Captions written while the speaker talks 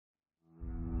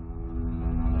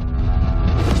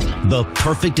the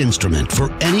perfect instrument for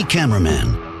any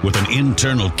cameraman. With an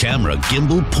internal camera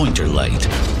gimbal pointer light,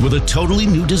 with a totally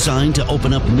new design to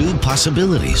open up new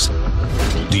possibilities.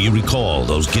 Do you recall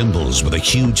those gimbals with a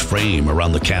huge frame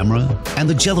around the camera? And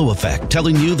the jello effect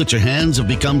telling you that your hands have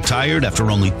become tired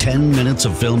after only 10 minutes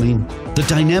of filming? The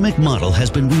dynamic model has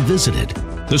been revisited.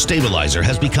 The stabilizer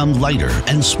has become lighter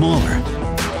and smaller.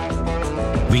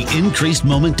 The increased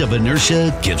moment of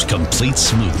inertia gives complete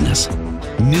smoothness.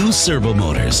 New servo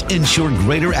motors ensure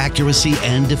greater accuracy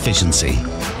and efficiency.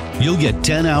 You'll get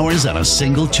 10 hours on a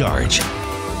single charge.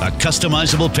 A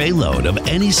customizable payload of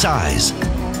any size.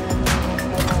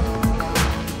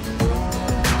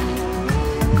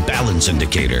 Balance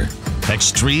indicator.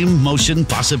 Extreme motion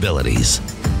possibilities.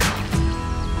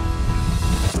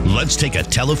 Let's take a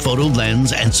telephoto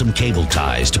lens and some cable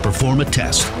ties to perform a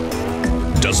test.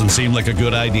 Doesn't seem like a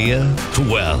good idea?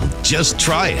 Well, just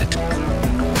try it.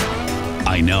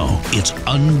 I know, it's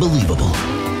unbelievable.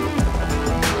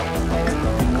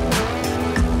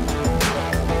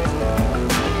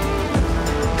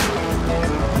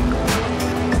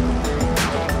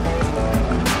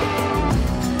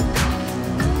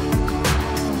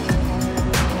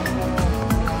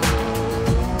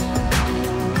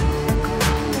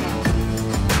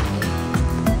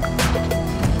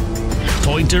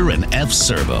 Pointer and F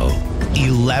servo,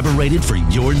 elaborated for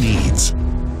your needs.